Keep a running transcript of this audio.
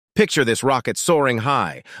Picture this rocket soaring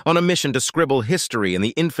high, on a mission to scribble history in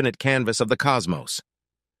the infinite canvas of the cosmos.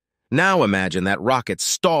 Now imagine that rocket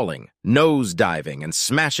stalling, nose-diving, and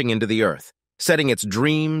smashing into the Earth, setting its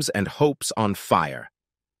dreams and hopes on fire.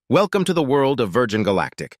 Welcome to the world of Virgin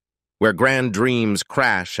Galactic, where grand dreams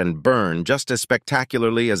crash and burn just as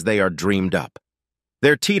spectacularly as they are dreamed up.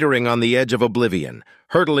 They're teetering on the edge of oblivion,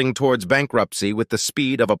 hurtling towards bankruptcy with the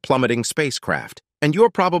speed of a plummeting spacecraft. And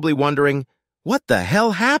you're probably wondering, what the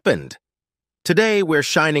hell happened? Today, we're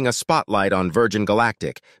shining a spotlight on Virgin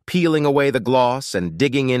Galactic, peeling away the gloss and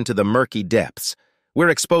digging into the murky depths. We're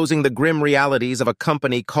exposing the grim realities of a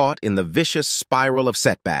company caught in the vicious spiral of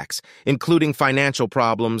setbacks, including financial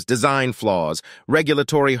problems, design flaws,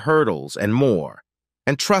 regulatory hurdles, and more.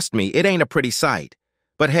 And trust me, it ain't a pretty sight.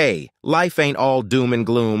 But hey, life ain't all doom and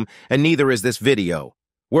gloom, and neither is this video.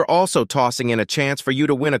 We're also tossing in a chance for you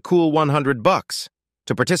to win a cool $100.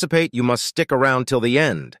 To participate, you must stick around till the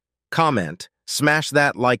end. Comment, smash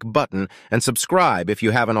that like button, and subscribe if you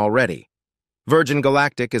haven't already. Virgin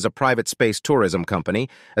Galactic is a private space tourism company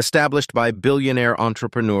established by billionaire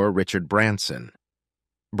entrepreneur Richard Branson.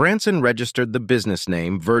 Branson registered the business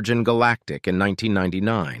name Virgin Galactic in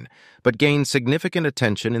 1999, but gained significant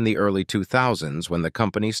attention in the early 2000s when the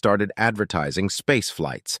company started advertising space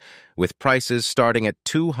flights, with prices starting at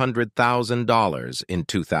 $200,000 in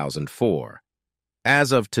 2004.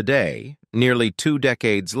 As of today, nearly 2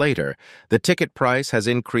 decades later, the ticket price has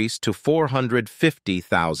increased to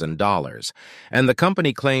 $450,000, and the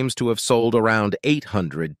company claims to have sold around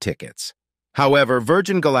 800 tickets. However,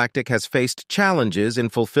 Virgin Galactic has faced challenges in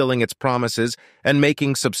fulfilling its promises and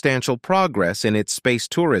making substantial progress in its space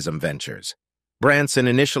tourism ventures. Branson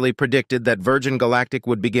initially predicted that Virgin Galactic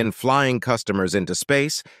would begin flying customers into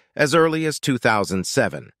space as early as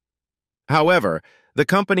 2007. However, the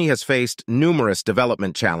company has faced numerous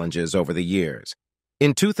development challenges over the years.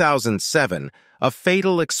 In 2007, a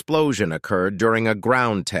fatal explosion occurred during a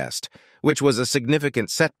ground test, which was a significant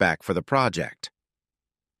setback for the project.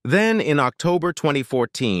 Then, in October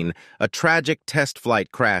 2014, a tragic test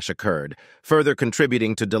flight crash occurred, further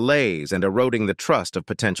contributing to delays and eroding the trust of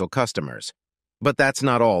potential customers. But that's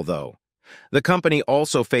not all, though. The company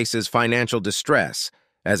also faces financial distress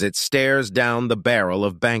as it stares down the barrel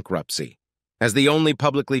of bankruptcy. As the only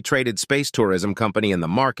publicly traded space tourism company in the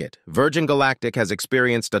market, Virgin Galactic has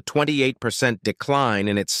experienced a 28% decline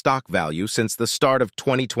in its stock value since the start of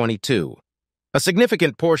 2022. A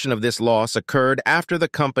significant portion of this loss occurred after the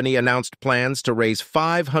company announced plans to raise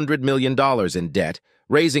 $500 million in debt,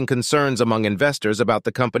 raising concerns among investors about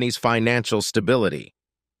the company's financial stability.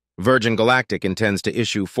 Virgin Galactic intends to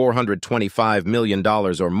issue $425 million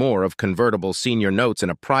or more of convertible senior notes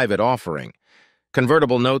in a private offering.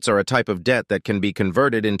 Convertible notes are a type of debt that can be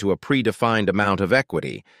converted into a predefined amount of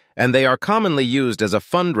equity, and they are commonly used as a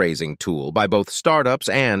fundraising tool by both startups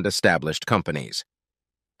and established companies.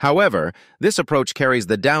 However, this approach carries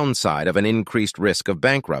the downside of an increased risk of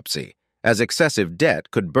bankruptcy, as excessive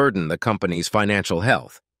debt could burden the company's financial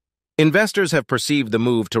health. Investors have perceived the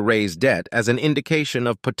move to raise debt as an indication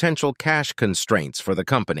of potential cash constraints for the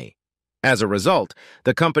company. As a result,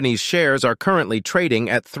 the company's shares are currently trading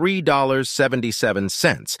at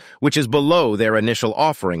 $3.77, which is below their initial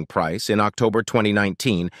offering price in October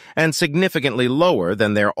 2019 and significantly lower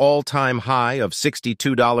than their all-time high of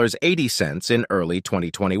 $62.80 in early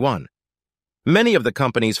 2021. Many of the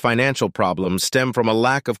company's financial problems stem from a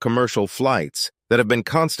lack of commercial flights that have been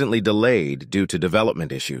constantly delayed due to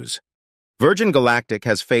development issues. Virgin Galactic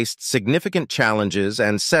has faced significant challenges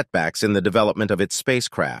and setbacks in the development of its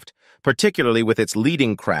spacecraft, particularly with its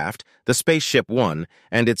leading craft, the Spaceship One,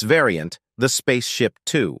 and its variant, the Spaceship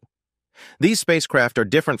Two. These spacecraft are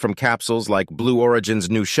different from capsules like Blue Origin's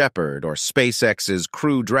New Shepard or SpaceX's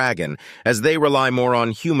Crew Dragon, as they rely more on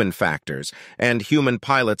human factors, and human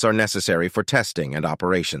pilots are necessary for testing and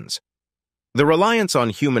operations. The reliance on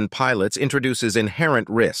human pilots introduces inherent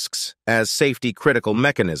risks, as safety-critical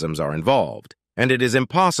mechanisms are involved, and it is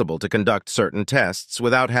impossible to conduct certain tests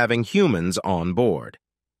without having humans on board.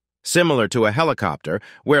 Similar to a helicopter,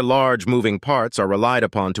 where large moving parts are relied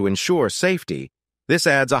upon to ensure safety, this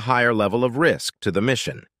adds a higher level of risk to the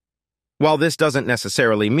mission. While this doesn't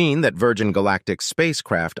necessarily mean that Virgin Galactic's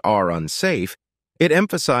spacecraft are unsafe, it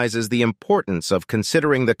emphasizes the importance of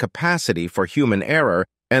considering the capacity for human error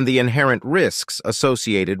and the inherent risks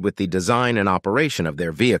associated with the design and operation of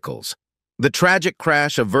their vehicles. The tragic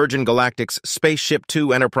crash of Virgin Galactic's Spaceship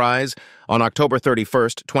Two Enterprise on October 31,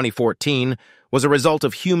 2014, was a result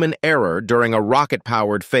of human error during a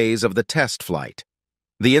rocket-powered phase of the test flight.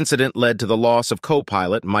 The incident led to the loss of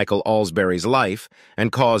co-pilot Michael Alsbury's life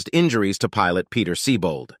and caused injuries to pilot Peter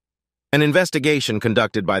Siebold. An investigation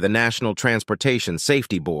conducted by the National Transportation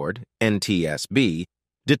Safety Board, NTSB,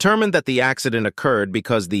 determined that the accident occurred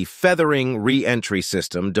because the feathering re-entry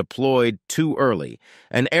system deployed too early,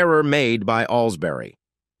 an error made by Alsbury.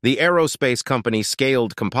 The aerospace company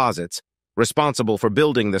Scaled Composites, responsible for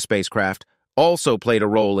building the spacecraft, also played a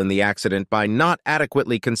role in the accident by not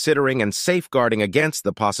adequately considering and safeguarding against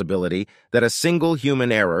the possibility that a single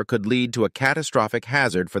human error could lead to a catastrophic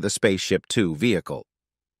hazard for the Spaceship Two vehicle.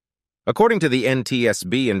 According to the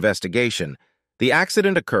NTSB investigation, the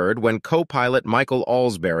accident occurred when co-pilot Michael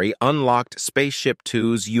Alsbury unlocked Spaceship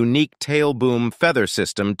Two's unique tail boom feather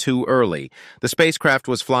system too early. The spacecraft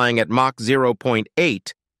was flying at Mach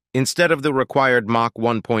 0.8 instead of the required Mach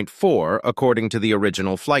 1.4 according to the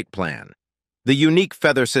original flight plan. The unique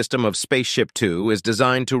feather system of Spaceship Two is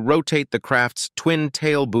designed to rotate the craft's twin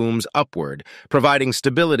tail booms upward, providing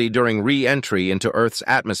stability during re-entry into Earth's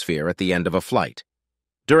atmosphere at the end of a flight.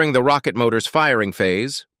 During the rocket motor's firing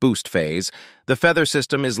phase, boost phase, the feather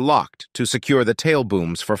system is locked to secure the tail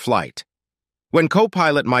booms for flight. When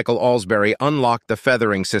co-pilot Michael Alsbury unlocked the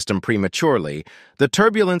feathering system prematurely, the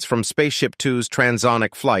turbulence from Spaceship Two's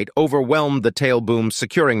transonic flight overwhelmed the tail boom's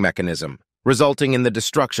securing mechanism, resulting in the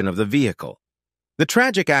destruction of the vehicle. The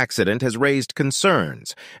tragic accident has raised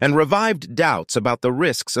concerns and revived doubts about the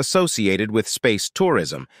risks associated with space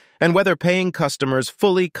tourism and whether paying customers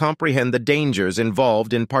fully comprehend the dangers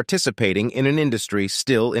involved in participating in an industry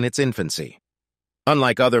still in its infancy.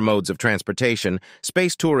 Unlike other modes of transportation,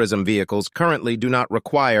 space tourism vehicles currently do not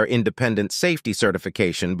require independent safety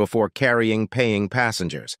certification before carrying paying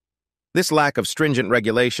passengers. This lack of stringent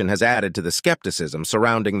regulation has added to the skepticism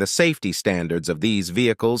surrounding the safety standards of these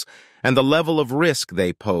vehicles and the level of risk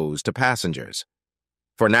they pose to passengers.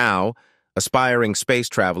 For now, aspiring space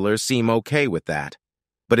travelers seem okay with that.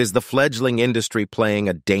 But is the fledgling industry playing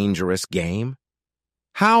a dangerous game?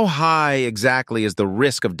 How high exactly is the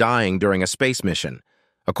risk of dying during a space mission?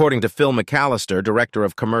 According to Phil McAllister, director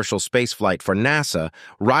of commercial spaceflight for NASA,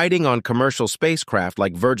 riding on commercial spacecraft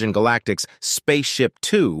like Virgin Galactic's Spaceship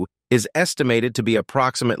Two is estimated to be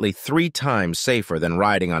approximately 3 times safer than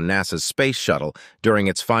riding on NASA's space shuttle during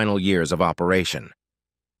its final years of operation.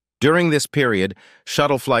 During this period,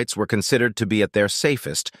 shuttle flights were considered to be at their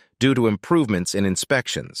safest due to improvements in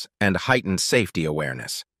inspections and heightened safety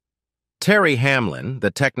awareness. Terry Hamlin,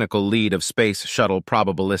 the technical lead of Space Shuttle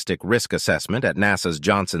Probabilistic Risk Assessment at NASA's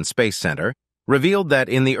Johnson Space Center, revealed that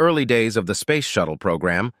in the early days of the Space Shuttle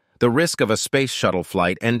program, the risk of a space shuttle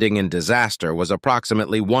flight ending in disaster was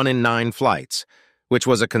approximately 1 in 9 flights, which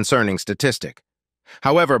was a concerning statistic.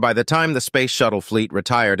 However, by the time the space shuttle fleet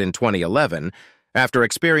retired in 2011, after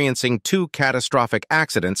experiencing 2 catastrophic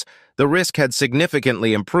accidents, the risk had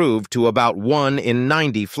significantly improved to about 1 in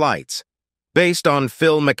 90 flights. Based on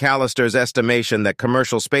Phil McAllister's estimation that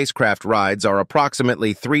commercial spacecraft rides are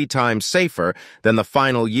approximately 3 times safer than the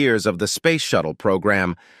final years of the space shuttle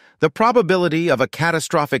program, the probability of a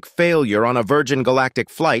catastrophic failure on a Virgin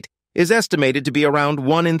Galactic flight is estimated to be around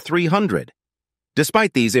 1 in 300.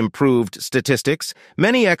 Despite these improved statistics,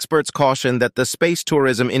 many experts caution that the space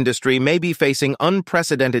tourism industry may be facing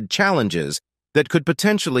unprecedented challenges that could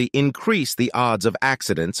potentially increase the odds of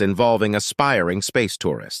accidents involving aspiring space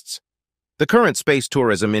tourists. The current space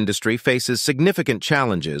tourism industry faces significant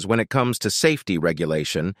challenges when it comes to safety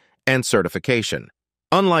regulation and certification.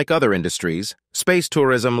 Unlike other industries, space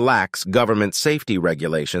tourism lacks government safety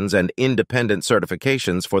regulations and independent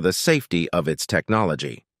certifications for the safety of its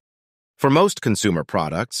technology. For most consumer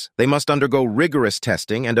products, they must undergo rigorous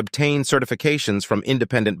testing and obtain certifications from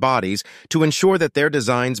independent bodies to ensure that their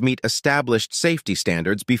designs meet established safety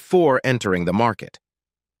standards before entering the market.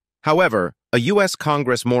 However, a U.S.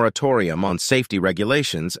 Congress moratorium on safety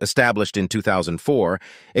regulations established in 2004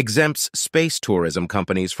 exempts space tourism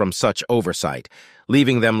companies from such oversight,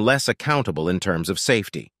 leaving them less accountable in terms of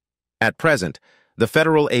safety. At present, the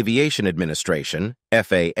Federal Aviation Administration,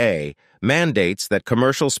 FAA, mandates that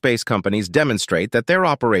commercial space companies demonstrate that their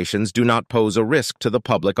operations do not pose a risk to the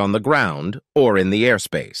public on the ground or in the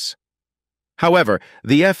airspace. However,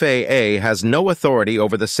 the FAA has no authority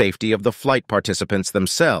over the safety of the flight participants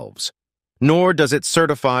themselves, nor does it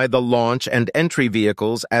certify the launch and entry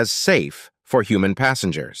vehicles as safe for human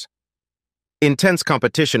passengers. Intense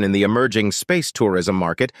competition in the emerging space tourism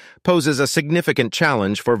market poses a significant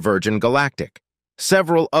challenge for Virgin Galactic.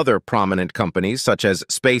 Several other prominent companies, such as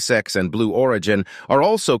SpaceX and Blue Origin, are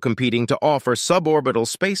also competing to offer suborbital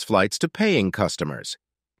space flights to paying customers.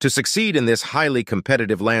 To succeed in this highly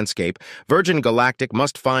competitive landscape, Virgin Galactic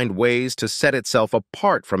must find ways to set itself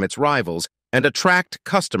apart from its rivals and attract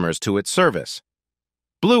customers to its service.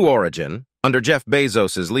 Blue Origin, under Jeff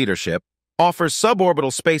Bezos' leadership, offers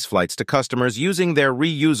suborbital space flights to customers using their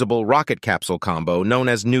reusable rocket capsule combo known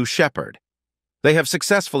as New Shepard. They have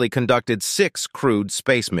successfully conducted 6 crewed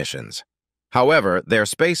space missions. However, their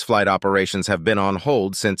spaceflight operations have been on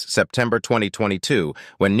hold since September 2022,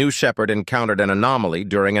 when New Shepard encountered an anomaly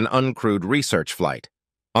during an uncrewed research flight.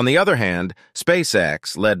 On the other hand,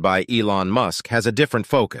 SpaceX, led by Elon Musk, has a different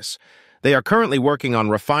focus. They are currently working on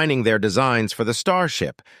refining their designs for the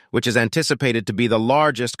Starship, which is anticipated to be the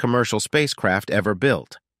largest commercial spacecraft ever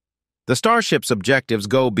built. The Starship's objectives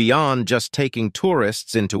go beyond just taking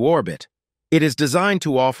tourists into orbit. It is designed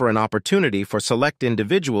to offer an opportunity for select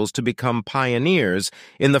individuals to become pioneers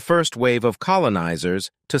in the first wave of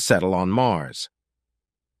colonizers to settle on Mars.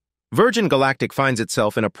 Virgin Galactic finds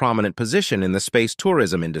itself in a prominent position in the space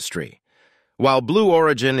tourism industry. While Blue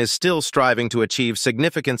Origin is still striving to achieve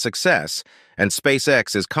significant success and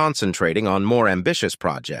SpaceX is concentrating on more ambitious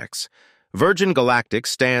projects, Virgin Galactic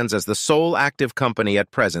stands as the sole active company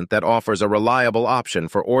at present that offers a reliable option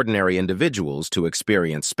for ordinary individuals to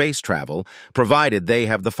experience space travel, provided they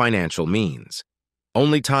have the financial means.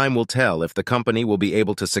 Only time will tell if the company will be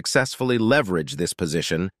able to successfully leverage this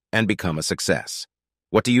position and become a success.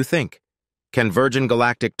 What do you think? Can Virgin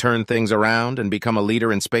Galactic turn things around and become a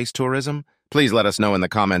leader in space tourism? Please let us know in the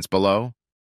comments below.